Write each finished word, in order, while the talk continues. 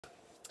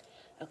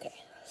Okay,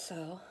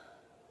 so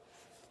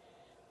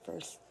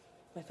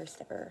my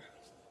first ever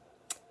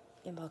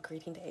Imbolc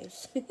reading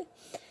days.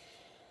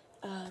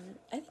 I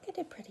think I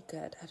did pretty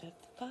good. Out of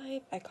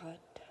 5, I got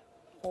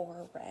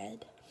 4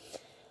 red.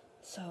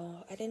 So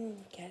I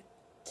didn't get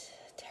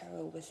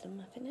Tarot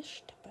Wisdom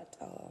finished, but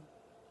I'll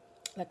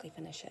likely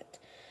finish it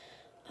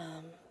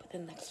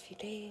within the next few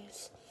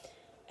days.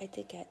 I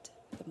did get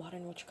the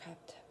Modern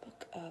Witchcraft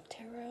Book of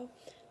Tarot,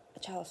 A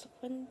Chalice of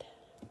Wind,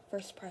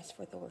 First Prize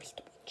for the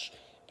Worst Witch,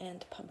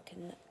 and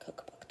Pumpkin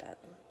Cookbook done.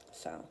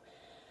 So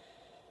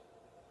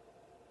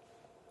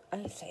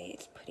I say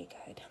it's pretty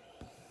good.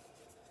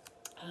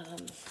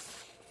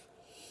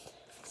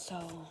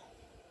 So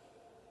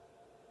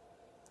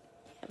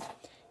yeah,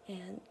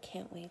 and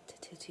can't wait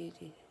to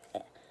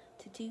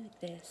do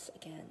this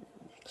again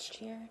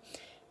next year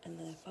and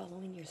the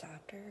following years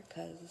after,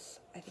 because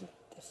I think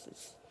this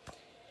is a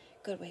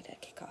good way to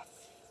kick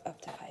off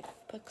up to 5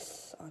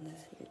 books on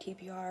your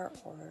TBR,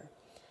 or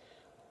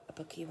a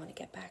book you want to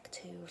get back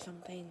to or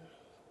something.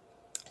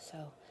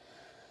 So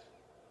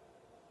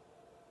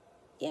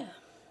yeah,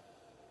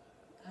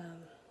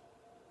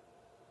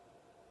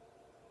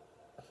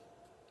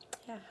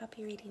 yeah,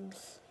 happy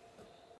readings.